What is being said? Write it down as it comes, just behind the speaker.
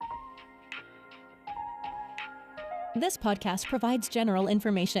This podcast provides general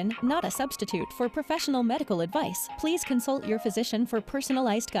information, not a substitute for professional medical advice. Please consult your physician for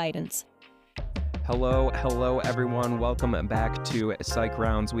personalized guidance. Hello, everyone. Welcome back to Psych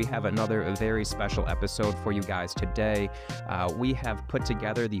Rounds. We have another very special episode for you guys today. We have put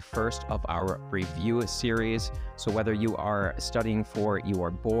together the first of our review series. So whether you are studying for your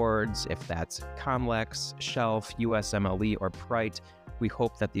boards, if that's COMLEX, SHELF, USMLE, or PRITE, we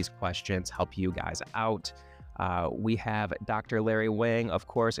hope that these questions help you guys out. We have Dr. Larry Wang, of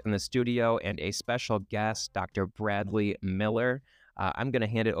course, in the studio, and a special guest, Dr. Bradley Miller. I'm going to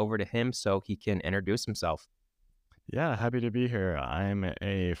hand it over to him so he can introduce himself. Yeah, happy to be here. I'm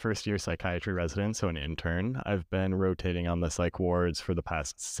a first-year psychiatry resident, so an intern. I've been rotating on the psych wards for the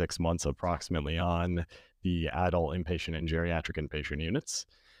past 6 months approximately on the adult inpatient and geriatric inpatient units,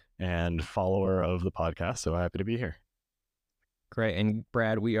 and follower of the podcast, so happy to be here. Great. And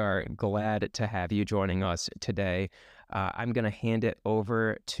Brad, we are glad to have you joining us today. I'm going to hand it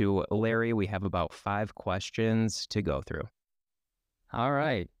over to Larry. We have about 5 questions to go through. All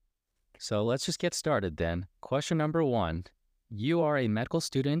right. So let's just get started then. Question number 1. You are a medical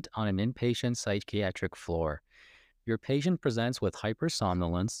student on an inpatient psychiatric floor. Your patient presents with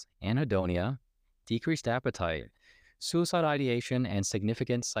hypersomnolence, anhedonia, decreased appetite, suicide ideation, and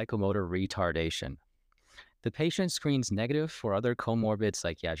significant psychomotor retardation. The patient screens negative for other comorbid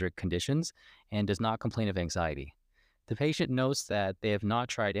psychiatric conditions and does not complain of anxiety. The patient notes that they have not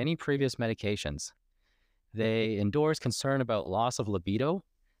tried any previous medications. They endorse concern about loss of libido,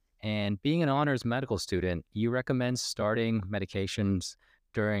 and being an honors medical student, you recommend starting medications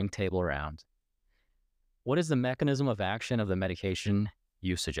during table round. What is the mechanism of action of the medication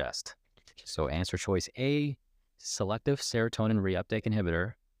you suggest? So answer choice A, selective serotonin reuptake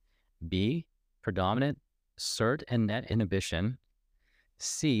inhibitor. B, predominant SERT and NET inhibition.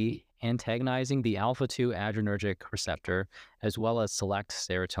 C, antagonizing the alpha-2 adrenergic receptor as well as select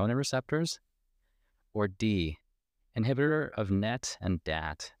serotonin receptors. Or D, inhibitor of NET and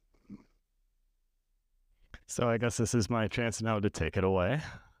DAT. So I guess this is my chance now to take it away.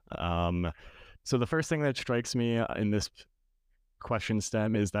 So the first thing that strikes me in this question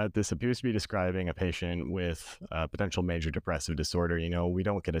stem is that this appears to be describing a patient with potential major depressive disorder. You know, we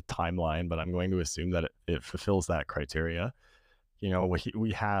don't get a timeline, but I'm going to assume that it fulfills that criteria. You know,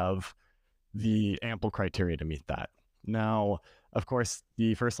 we have the ample criteria to meet that. Now, of course,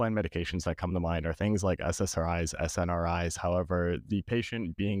 the first-line medications that come to mind are things like SSRIs, SNRIs. However, the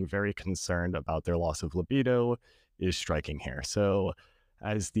patient being very concerned about their loss of libido is striking here. So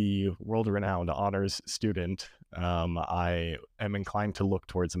as the world-renowned honors student, I am inclined to look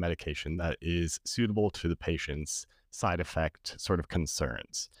towards a medication that is suitable to the patient's side effect sort of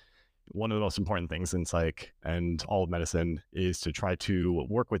concerns. One of the most important things in psych and all of medicine is to try to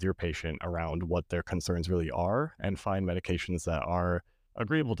work with your patient around what their concerns really are and find medications that are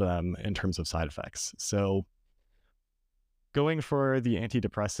agreeable to them in terms of side effects. So going for the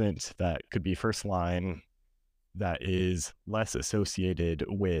antidepressant that could be first line, that is less associated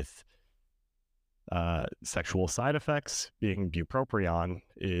with sexual side effects, being bupropion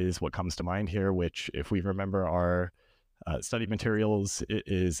is what comes to mind here, which if we remember our study materials, it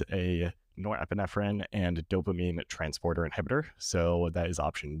is a norepinephrine and dopamine transporter inhibitor. So that is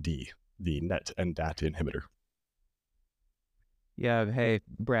option D, the NET and DAT inhibitor. Yeah, hey,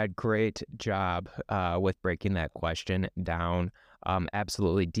 Brad, great job with breaking that question down.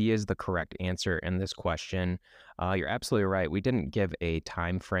 Absolutely, D is the correct answer in this question. You're absolutely right. We didn't give a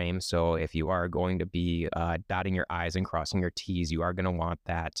time frame, so if you are going to be dotting your I's and crossing your T's, you are going to want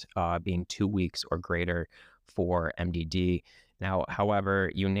that being 2 weeks or greater for MDD. Now,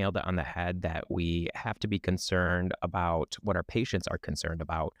 however, you nailed it on the head that we have to be concerned about what our patients are concerned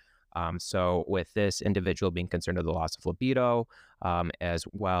about. So with this individual being concerned of the loss of libido, as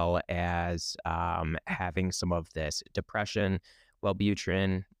well as having some of this depression,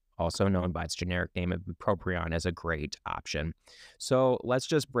 Wellbutrin, also known by its generic name of bupropion, is a great option. So let's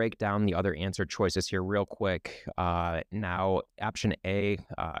just break down the other answer choices here real quick. Now, option A,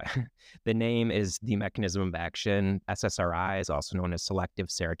 the name is the mechanism of action. SSRIs, also known as selective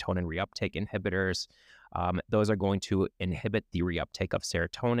serotonin reuptake inhibitors. Those are going to inhibit the reuptake of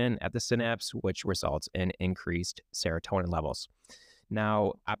serotonin at the synapse, which results in increased serotonin levels.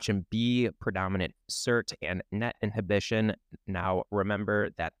 Now, option B, predominant SERT and NET inhibition. Now,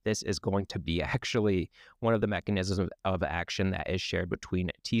 remember that this is going to be actually one of the mechanisms of action that is shared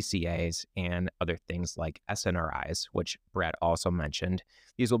between TCAs and other things like SNRIs, which Brad also mentioned.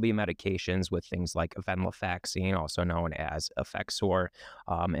 These will be medications with things like venlafaxine, also known as Effexor,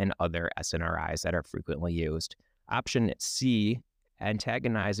 and other SNRIs that are frequently used. Option C,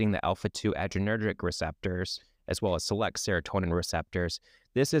 antagonizing the alpha-2 adrenergic receptors, as well as select serotonin receptors.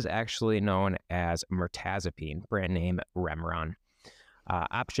 This is actually known as mirtazapine, brand name Remeron.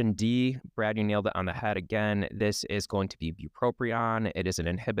 Option D, Brad, you nailed it on the head again. This is going to be bupropion. It is an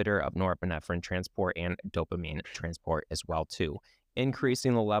inhibitor of norepinephrine transport and dopamine transport as well too,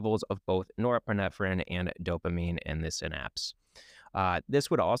 increasing the levels of both norepinephrine and dopamine in the synapse. This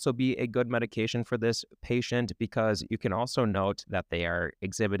would also be a good medication for this patient because you can also note that they are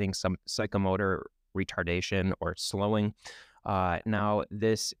exhibiting some psychomotor retardation or slowing. Now,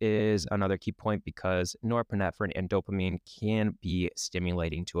 this is another key point because norepinephrine and dopamine can be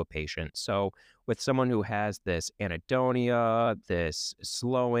stimulating to a patient. So with someone who has this anhedonia, this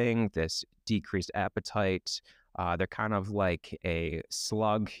slowing, this decreased appetite, they're kind of like a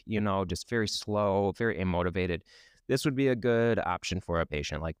slug, just very slow, very immotivated. This would be a good option for a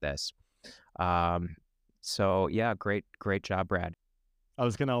patient like this. So yeah, great job, Brad. I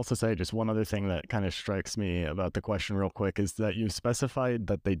was going to also say just one other thing that kind of strikes me about the question real quick is that you specified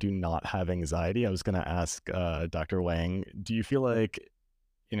that they do not have anxiety. I was going to ask Dr. Wang, do you feel like,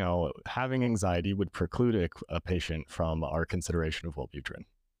 having anxiety would preclude a patient from our consideration of Wellbutrin?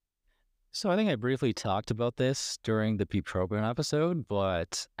 So I think I briefly talked about this during the bupropion episode,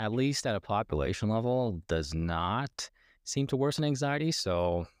 but at least at a population level, does not seem to worsen anxiety.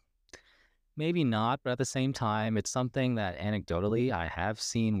 So maybe not, but at the same time, it's something that anecdotally I have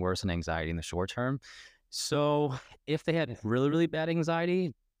seen worsen anxiety in the short term. So if they had really, really bad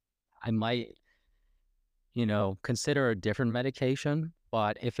anxiety, I might, consider a different medication.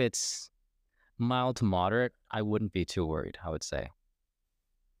 But if it's mild to moderate, I wouldn't be too worried, I would say.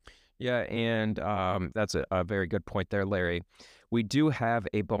 Yeah, and that's a very good point there, Larry. We do have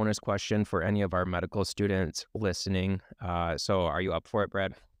a bonus question for any of our medical students listening. So are you up for it,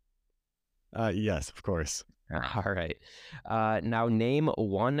 Brad? Yes, of course. All right. Now name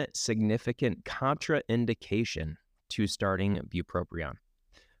one significant contraindication to starting bupropion.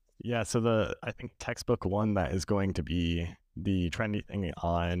 Yeah, so I think textbook one that is going to be the trendy thing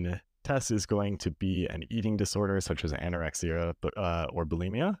on tests is going to be an eating disorder such as anorexia or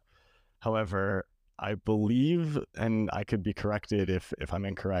bulimia. However, I believe, and I could be corrected if I'm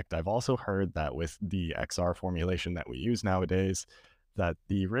incorrect, I've also heard that with the XR formulation that we use nowadays, that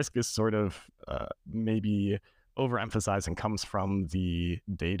the risk is sort of maybe overemphasized and comes from the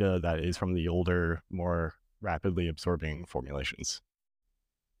data that is from the older, more rapidly absorbing formulations.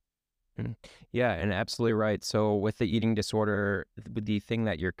 Yeah, and absolutely right. So with the eating disorder, the thing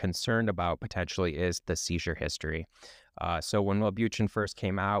that you're concerned about potentially is the seizure history. So when Wellbutrin first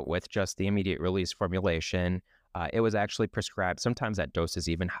came out with just the immediate release formulation, it was actually prescribed sometimes at doses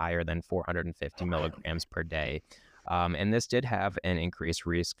even higher than 450 milligrams per day. And this did have an increased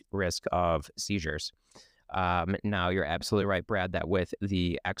risk of seizures. Now, you're absolutely right, Brad, that with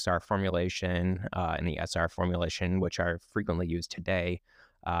the XR formulation and the SR formulation, which are frequently used today,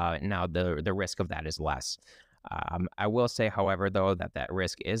 now the risk of that is less. I will say, however, though, that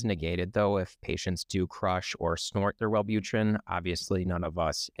risk is negated, though, if patients do crush or snort their Wellbutrin. Obviously, none of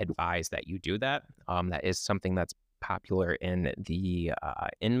us advise that you do that. That is something that's popular in the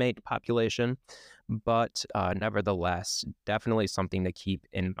inmate population, but nevertheless, definitely something to keep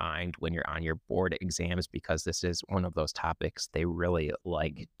in mind when you're on your board exams, because this is one of those topics they really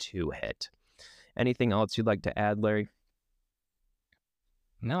like to hit. Anything else you'd like to add, Larry?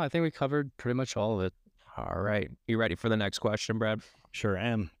 No, I think we covered pretty much all of it. All right. You ready for the next question, Brad? Sure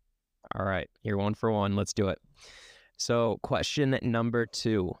am. All right. You're 1 for 1. Let's do it. So question number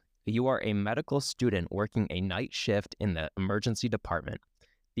 2. You are a medical student working a night shift in the emergency department.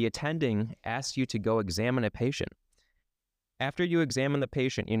 The attending asks you to go examine a patient. After you examine the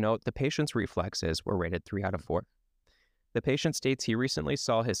patient, you note the patient's reflexes were rated 3 out of 4. The patient states he recently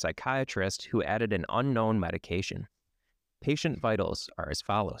saw his psychiatrist who added an unknown medication. Patient vitals are as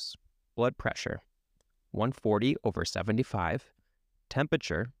follows. Blood pressure, 140/75,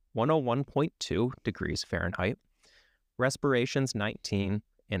 temperature, 101.2 degrees Fahrenheit, respirations 19,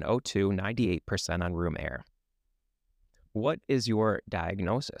 and O2 98% on room air. What is your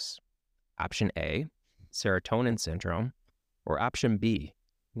diagnosis? Option A, serotonin syndrome, or option B,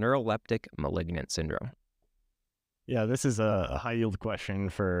 neuroleptic malignant syndrome? Yeah, this is a high yield question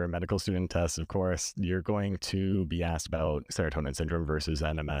for medical student tests. Of course, you're going to be asked about serotonin syndrome versus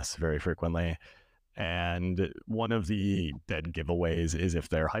NMS very frequently. And one of the dead giveaways is if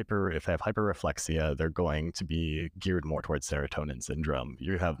they have hyperreflexia, they're going to be geared more towards serotonin syndrome.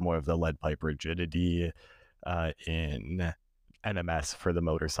 You have more of the lead pipe rigidity in NMS for the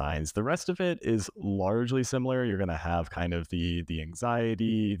motor signs. The rest of it is largely similar. You're going to have kind of the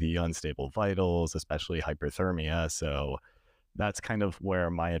anxiety, the unstable vitals, especially hyperthermia. So that's kind of where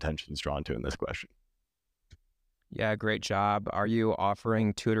my attention is drawn to in this question. Yeah, great job. Are you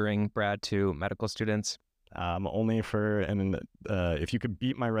offering tutoring, Brad, to medical students? Only for if you could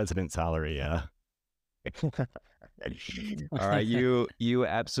beat my resident salary, yeah. All right, you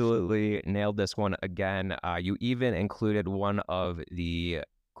absolutely nailed this one again. You even included one of the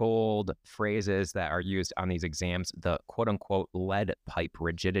gold phrases that are used on these exams, the quote unquote lead pipe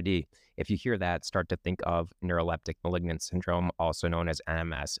rigidity. If you hear that, start to think of neuroleptic malignant syndrome, also known as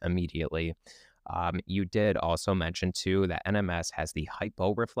NMS, immediately. You did also mention too that NMS has the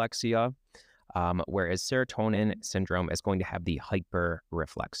hyporeflexia, whereas serotonin syndrome is going to have the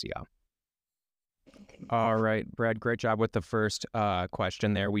hyperreflexia. All right, Brad, great job with the first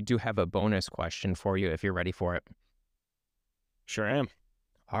question there. We do have a bonus question for you if you're ready for it. Sure am.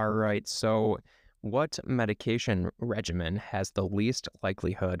 All right, so what medication regimen has the least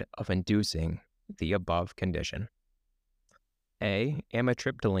likelihood of inducing the above condition? A,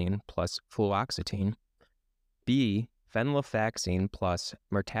 amitriptyline plus fluoxetine. B, venlafaxine plus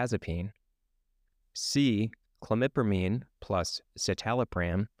mirtazapine. C, clomipramine plus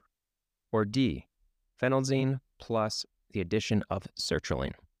citalopram. Or D, phenelzine plus the addition of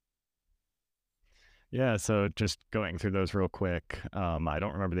sertraline. Yeah, so just going through those real quick. I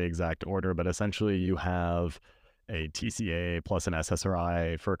don't remember the exact order, but essentially you have a TCA plus an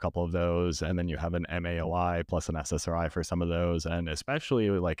SSRI for a couple of those, and then you have an MAOI plus an SSRI for some of those. And especially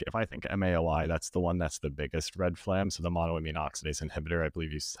like if I think MAOI, that's the one that's the biggest red flag. So the monoamine oxidase inhibitor, I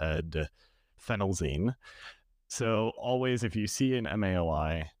believe you said phenelzine. So always if you see an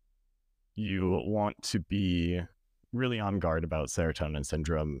MAOI, you want to be really on guard about serotonin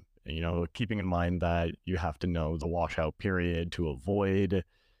syndrome, keeping in mind that you have to know the washout period to avoid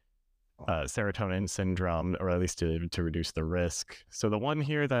serotonin syndrome, or at least to reduce the risk. So the one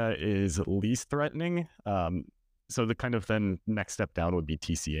here that is least threatening, so the kind of then next step down would be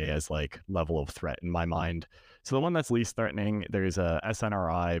TCA as like level of threat in my mind. So the one that's least threatening, there's a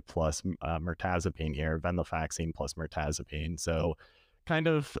SNRI plus mirtazapine here, venlafaxine plus mirtazapine. So kind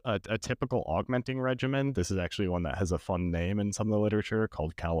of a typical augmenting regimen. This is actually one that has a fun name in some of the literature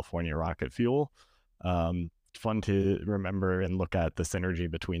called California Rocket Fuel. Fun to remember and look at the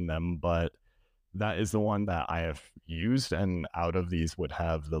synergy between them, but that is the one that I have used, and out of these would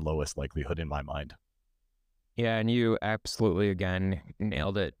have the lowest likelihood in my mind. Yeah, and you absolutely, again,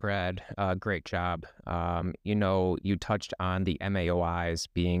 nailed it, Brad. Great job. You touched on the MAOIs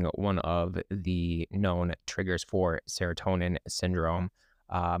being one of the known triggers for serotonin syndrome.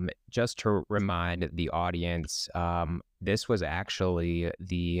 Just to remind the audience, this was actually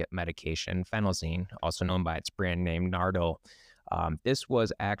the medication phenelzine, also known by its brand name Nardil. This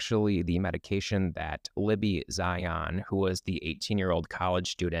was actually the medication that Libby Zion, who was the 18-year-old college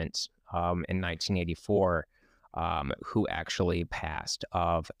student in 1984, who actually passed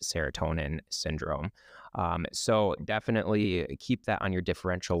of serotonin syndrome. So definitely keep that on your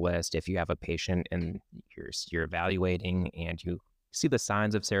differential list if you have a patient and you're evaluating and you see the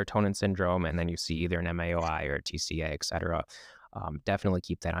signs of serotonin syndrome, and then you see either an MAOI or a TCA, et cetera. Definitely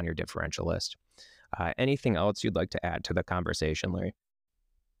keep that on your differential list. Anything else you'd like to add to the conversation, Larry?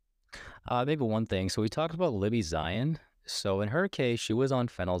 Maybe one thing. So we talked about Libby Zion. So in her case, she was on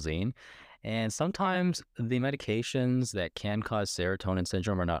phenelzine. And sometimes the medications that can cause serotonin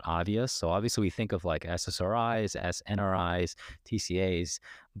syndrome are not obvious. So obviously we think of like SSRIs, SNRIs, TCAs.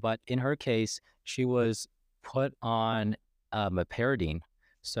 But in her case, she was put on meperidine.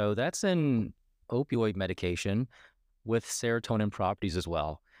 So that's an opioid medication with serotonin properties as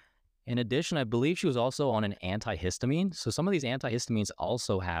well. In addition, I believe she was also on an antihistamine. So some of these antihistamines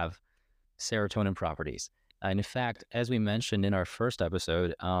also have serotonin properties. And in fact, as we mentioned in our first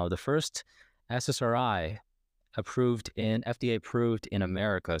episode, the first SSRI FDA approved in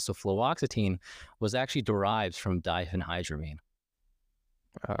America, so fluoxetine, was actually derived from diphenhydramine.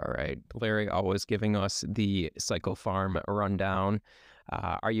 All right, Larry, always giving us the psychopharm rundown.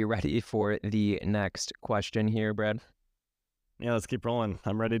 Are you ready for the next question here, Brad? Yeah, let's keep rolling.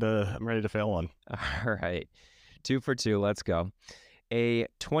 I'm ready to fail one. All right, 2 for 2. Let's go. A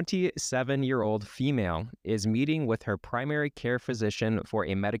 27-year-old female is meeting with her primary care physician for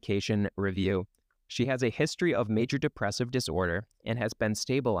a medication review. She has a history of major depressive disorder and has been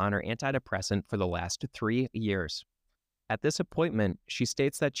stable on her antidepressant for the last 3 years. At this appointment, she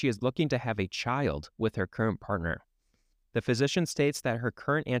states that she is looking to have a child with her current partner. The physician states that her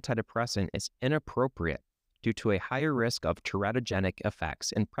current antidepressant is inappropriate due to a higher risk of teratogenic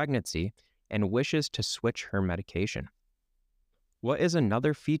effects in pregnancy and wishes to switch her medication. What is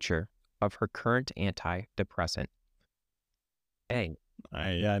another feature of her current antidepressant? A.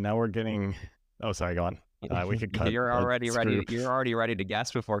 Yeah, now we're getting. Oh, sorry. Go on. We could cut. You're already ready. You're already ready to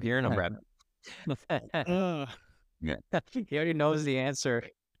guess before hearing them, Brad. He already knows the answer.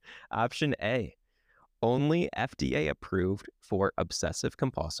 Option A, only FDA approved for obsessive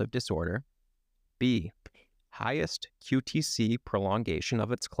compulsive disorder. B, highest QTC prolongation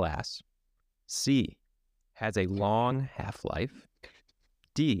of its class. C, has a long half-life.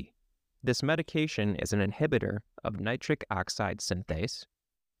 D, this medication is an inhibitor of nitric oxide synthase.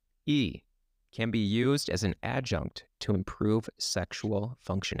 E, can be used as an adjunct to improve sexual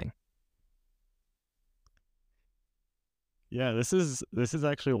functioning. Yeah, this is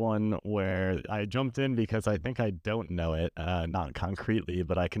actually one where I jumped in because I think I don't know it, not concretely,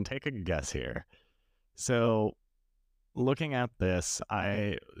 but I can take a guess here. So, looking at this,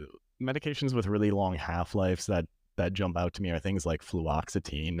 medications with really long half-lives that jump out to me are things like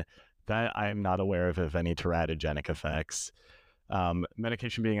fluoxetine, that I'm not aware of any teratogenic effects.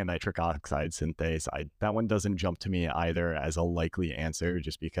 Medication being a nitric oxide synthase, that one doesn't jump to me either as a likely answer,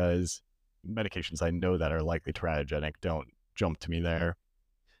 just because medications I know that are likely teratogenic don't jump to me there.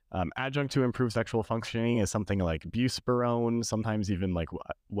 Adjunct to improve sexual functioning is something like buspirone, sometimes even like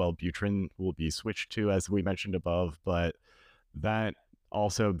Wellbutrin will be switched to, as we mentioned above, but that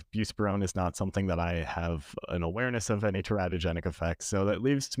also, buspirone is not something that I have an awareness of any teratogenic effects. So that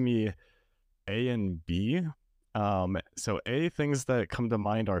leaves to me A and B. So A, things that come to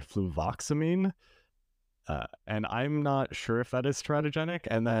mind are fluvoxamine, and I'm not sure if that is teratogenic,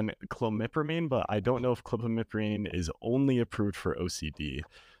 and then clomipramine, but I don't know if clomipramine is only approved for OCD.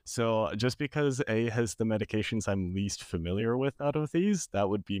 So just because A has the medications I'm least familiar with out of these, that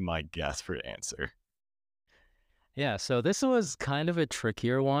would be my guess for answer. Yeah, so this was kind of a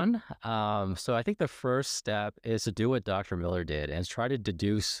trickier one. So I think the first step is to do what Dr. Miller did and try to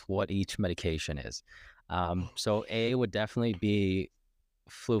deduce what each medication is. So A would definitely be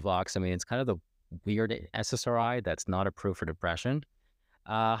fluvoxamine. It's kind of the weird SSRI that's not approved for depression.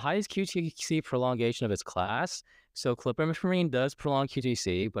 Highest QTC prolongation of its class. So clopidogrel does prolong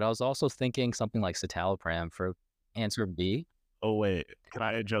QTC, but I was also thinking something like citalopram for answer B. Oh, wait, can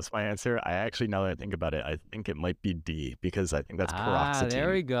I adjust my answer? I actually, now that I think about it, I think it might be D, because I think that's paroxetine.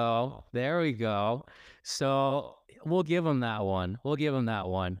 There we go. There we go. So we'll give him that one. We'll give him that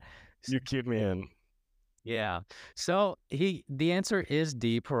one. You cued me in. Yeah. So the answer is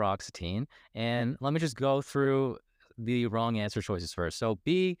D, paroxetine. And let me just go through the wrong answer choices first. So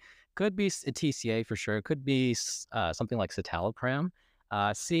B could be a TCA for sure. It could be something like citalopram.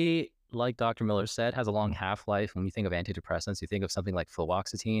 C, like Dr. Miller said, has a long half-life. When you think of antidepressants, you think of something like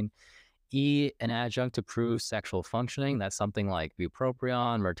fluoxetine. E, an adjunct to prove sexual functioning. That's something like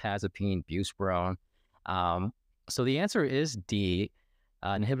bupropion, mirtazapine, buspirone. So the answer is D,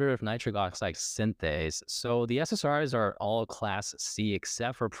 inhibitor of nitric oxide synthase. So the SSRIs are all class C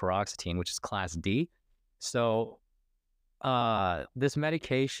except for paroxetine, which is class D. So this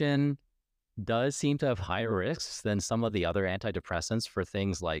medication does seem to have higher risks than some of the other antidepressants for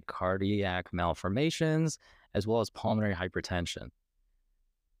things like cardiac malformations, as well as pulmonary hypertension.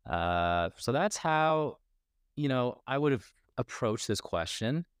 So that's how, I would have approached this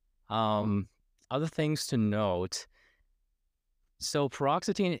question. Other things to note. So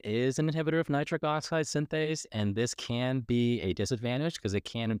paroxetine is an inhibitor of nitric oxide synthase, and this can be a disadvantage because it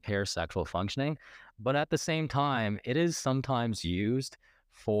can impair sexual functioning. But at the same time, it is sometimes used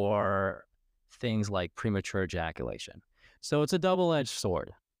for things like premature ejaculation. So it's a double-edged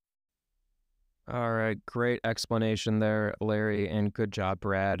sword. All right, great explanation there, Larry, and good job,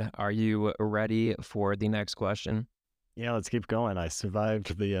 Brad. Are you ready for the next question? Yeah, let's keep going. I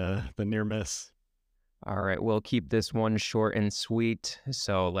survived the near miss. All right, we'll keep this one short and sweet,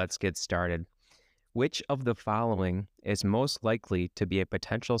 so let's get started. Which of the following is most likely to be a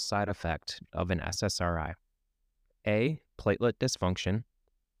potential side effect of an SSRI? A, platelet dysfunction.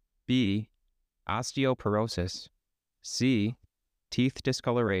 B, osteoporosis. C, teeth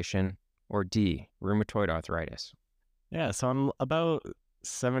discoloration. Or D, rheumatoid arthritis. Yeah, so I'm about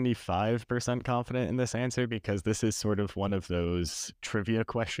 75% confident in this answer, because this is sort of one of those trivia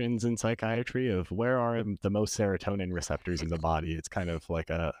questions in psychiatry of where are the most serotonin receptors in the body. It's kind of like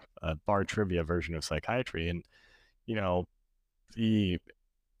a bar trivia version of psychiatry. And, the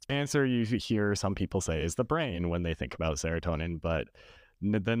answer you hear some people say is the brain when they think about serotonin, but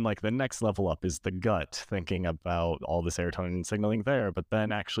then like the next level up is the gut, thinking about all the serotonin signaling there. But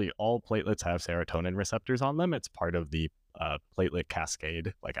then actually all platelets have serotonin receptors on them. It's part of the platelet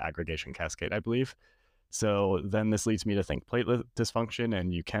cascade, like aggregation cascade, I believe. So then this leads me to think platelet dysfunction,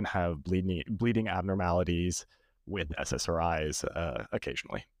 and you can have bleeding abnormalities with SSRIs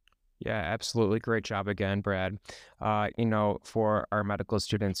occasionally. Yeah, absolutely. Great job again, Brad. For our medical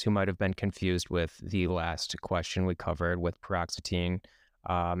students who might have been confused with the last question we covered with paroxetine,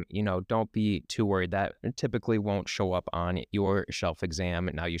 Don't be too worried. That typically won't show up on your shelf exam.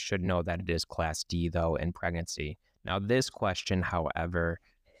 Now, you should know that it is class D, though, in pregnancy. Now, this question, however,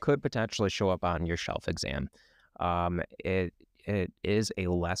 could potentially show up on your shelf exam. It is a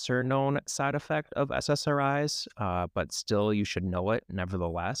lesser known side effect of SSRIs, but still you should know it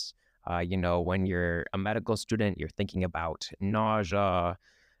nevertheless. When you're a medical student, you're thinking about nausea,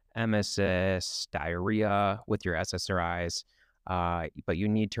 emesis, diarrhea with your SSRIs. But you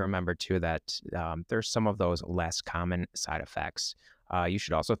need to remember too that there's some of those less common side effects. You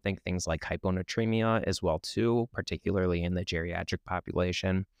should also think things like hyponatremia as well too, particularly in the geriatric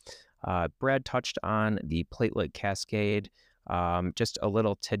population. Brad touched on the platelet cascade. Just a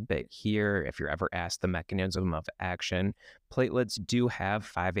little tidbit here, if you're ever asked the mechanism of action, platelets do have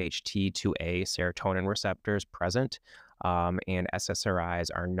 5-HT2A serotonin receptors present, and SSRIs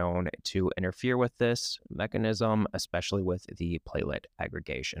are known to interfere with this mechanism, especially with the platelet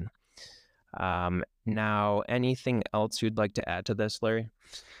aggregation. Now, anything else you'd like to add to this, Larry?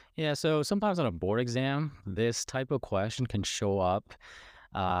 Yeah, so sometimes on a board exam, this type of question can show up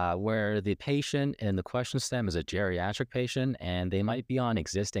where the patient in the question stem is a geriatric patient and they might be on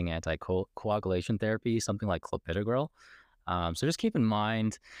existing anticoagulation therapy, something like clopidogrel. So just keep in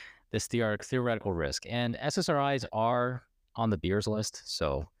mind this theoretical risk. And SSRIs are on the Beers list,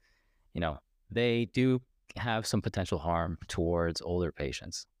 so they do have some potential harm towards older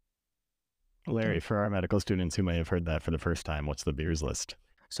patients. Larry, for our medical students who may have heard that for the first time, what's the Beers list?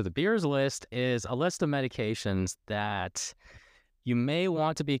 So the Beers list is a list of medications that you may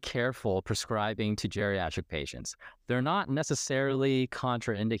want to be careful prescribing to geriatric patients. They're not necessarily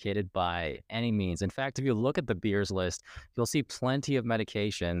contraindicated by any means. In fact, if you look at the Beers list, you'll see plenty of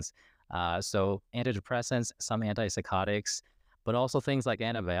medications. So antidepressants, some antipsychotics, but also things like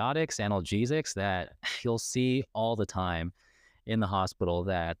antibiotics, analgesics that you'll see all the time in the hospital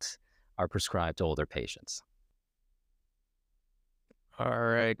that are prescribed to older patients. All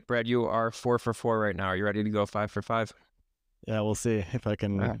right, Brad, you are 4 for 4 right now. Are you ready to go 5 for 5? Yeah, we'll see if I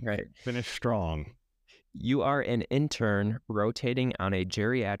can finish strong. You are an intern rotating on a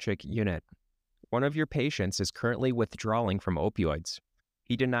geriatric unit. One of your patients is currently withdrawing from opioids.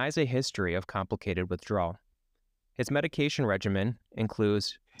 He denies a history of complicated withdrawal. His medication regimen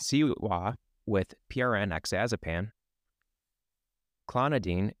includes Ciwa with PRN oxazepam,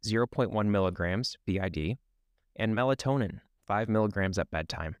 clonidine 0.1 milligrams BID, and melatonin 5 milligrams at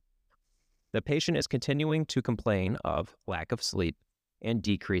bedtime. The patient is continuing to complain of lack of sleep and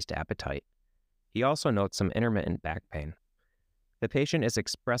decreased appetite. He also notes some intermittent back pain. The patient is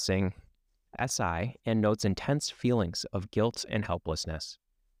expressing SI and notes intense feelings of guilt and helplessness.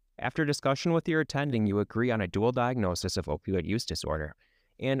 After discussion with your attending, you agree on a dual diagnosis of opioid use disorder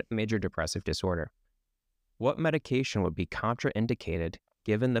and major depressive disorder. What medication would be contraindicated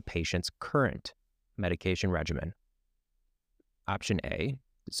given the patient's current medication regimen? Option A,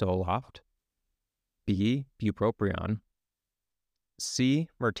 Zoloft. B, bupropion. C,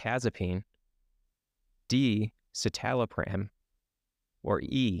 mirtazapine. D, citalopram. Or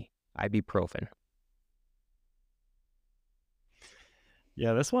E, ibuprofen.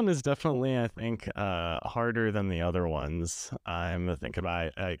 Yeah, this one is definitely, I think, harder than the other ones. I'm thinking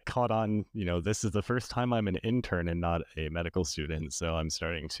I caught on, this is the first time I'm an intern and not a medical student, so I'm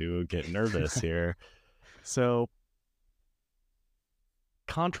starting to get nervous here. So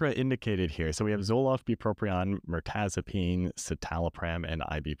contraindicated here. So we have Zoloft, bupropion, mirtazapine, citalopram, and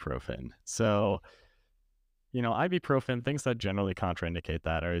ibuprofen. So, ibuprofen, things that generally contraindicate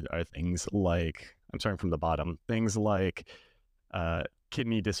that are things like, I'm starting from the bottom, things like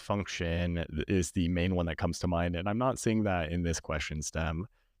kidney dysfunction is the main one that comes to mind. And I'm not seeing that in this question stem.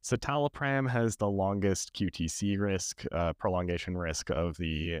 Citalopram has the longest QTC risk, prolongation risk of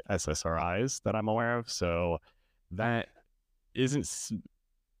the SSRIs that I'm aware of. So that isn't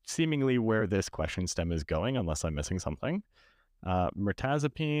seemingly where this question stem is going, unless I'm missing something.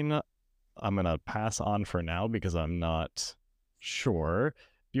 Mirtazapine, I'm going to pass on for now because I'm not sure.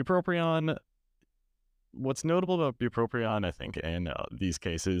 Bupropion, what's notable about bupropion, I think, in these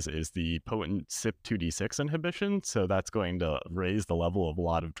cases is the potent CYP2D6 inhibition. So that's going to raise the level of a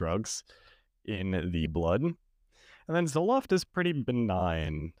lot of drugs in the blood. And then Zoloft is pretty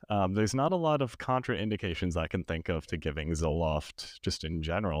benign. There's not a lot of contraindications I can think of to giving Zoloft just in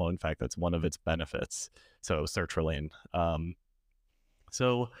general. In fact, that's one of its benefits. So sertraline.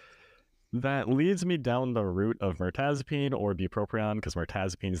 So that leads me down the route of mirtazapine or bupropion, because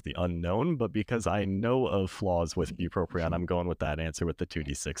mirtazapine is the unknown. But because I know of flaws with bupropion, I'm going with that answer with the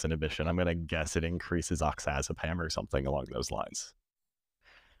 2D6 inhibition. I'm going to guess it increases oxazepam or something along those lines.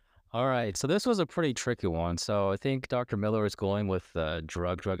 All right, so this was a pretty tricky one. So I think Dr. Miller is going with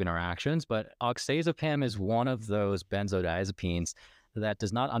drug-drug interactions, but oxazepam is one of those benzodiazepines that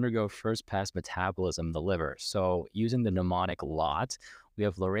does not undergo first-pass metabolism in the liver. So using the mnemonic LOT, we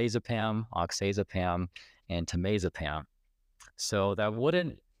have lorazepam, oxazepam, and temazepam. So that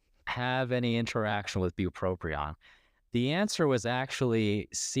wouldn't have any interaction with bupropion. The answer was actually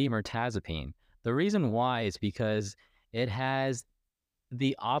C, mirtazapine. The reason why is because it has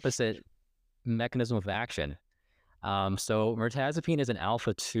the opposite mechanism of action. So mirtazapine is an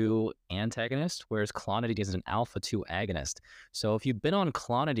alpha-2 antagonist, whereas clonidine is an alpha-2 agonist. So if you've been on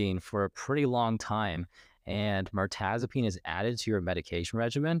clonidine for a pretty long time and mirtazapine is added to your medication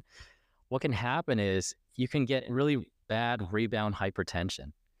regimen, what can happen is you can get really bad rebound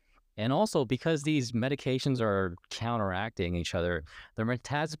hypertension. And also, because these medications are counteracting each other, the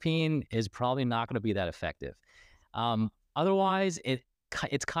mirtazapine is probably not going to be that effective. Otherwise,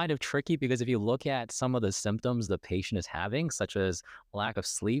 it's kind of tricky because if you look at some of the symptoms the patient is having, such as lack of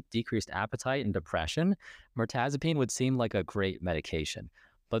sleep, decreased appetite, and depression, mirtazapine would seem like a great medication.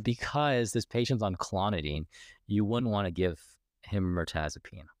 But because this patient's on clonidine, you wouldn't want to give him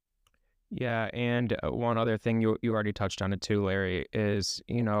mirtazapine. Yeah, and one other thing you already touched on it too, Larry, is,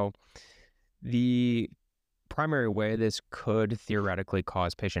 the primary way this could theoretically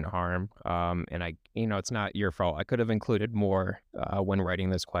cause patient harm, and it's not your fault. I could have included more when writing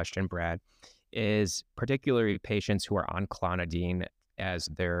this question, Brad, is particularly patients who are on clonidine as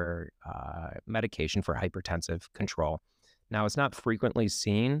their medication for hypertensive control. Now, it's not frequently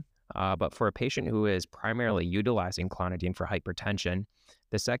seen, but for a patient who is primarily utilizing clonidine for hypertension,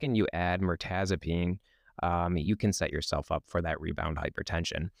 the second you add mirtazapine, you can set yourself up for that rebound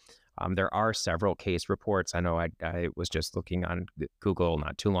hypertension. There are several case reports. I know I was just looking on Google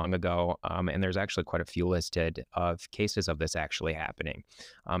not too long ago, and there's actually quite a few listed of cases of this actually happening.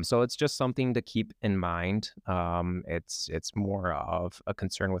 So it's just something to keep in mind. It's more of a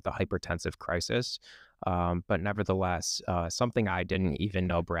concern with a hypertensive crisis, but nevertheless, something I didn't even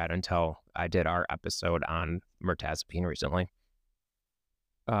know, Brad, until I did our episode on mirtazapine recently.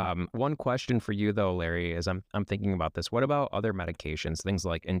 One question for you though, Larry, is I'm thinking about this. What about other medications, things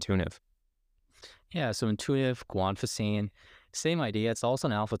like Intuniv? Yeah, so Intuitive, guanfacine, same idea. It's also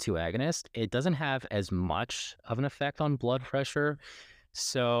an alpha-2 agonist. It doesn't have as much of an effect on blood pressure.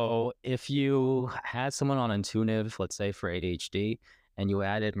 So if you had someone on Intuitive, let's say for ADHD, and you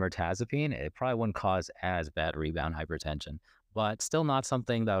added mirtazapine, it probably wouldn't cause as bad rebound hypertension, but still not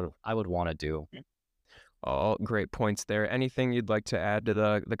something that I would want to do. All great points there. Anything you'd like to add to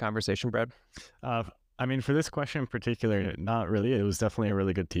the conversation, Brad? For this question in particular, not really. It was definitely a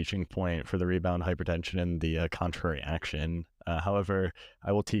really good teaching point for the rebound hypertension and the contrary action. However,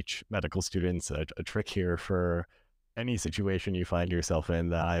 I will teach medical students a trick here for any situation you find yourself in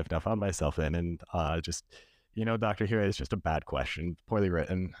that I have now found myself in. And Dr. Here is just a bad question, poorly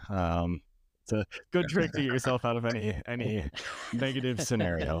written. It's a good trick to get yourself out of any negative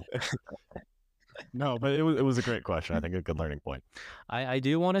scenario. No, but it was a great question. I think a good learning point. I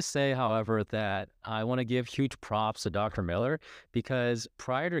do want to say, however, that I want to give huge props to Dr. Miller because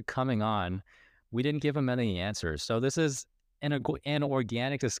prior to coming on, we didn't give him any answers. So this is an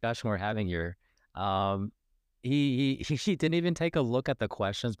organic discussion we're having here. He didn't even take a look at the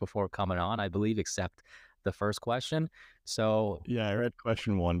questions before coming on, I believe, except the first question. So yeah, I read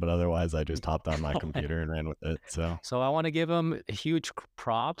question 1, but otherwise I just hopped on my computer and ran with it. So I want to give him huge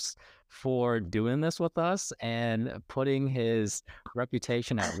props for doing this with us and putting his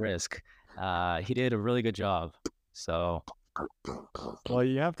reputation at risk. He did a really good job. So, well,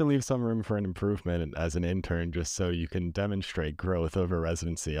 you have to leave some room for an improvement as an intern, just so you can demonstrate growth over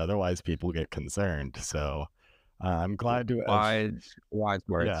residency. Otherwise, people get concerned. So, I'm glad to wise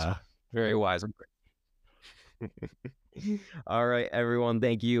words. Yeah, very wise. All right, everyone.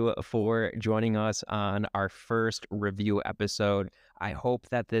 Thank you for joining us on our first review episode. I hope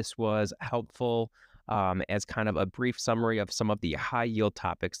that this was helpful as kind of a brief summary of some of the high yield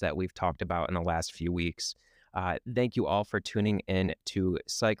topics that we've talked about in the last few weeks. Thank you all for tuning in to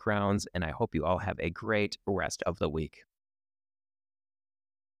Psych Rounds, and I hope you all have a great rest of the week.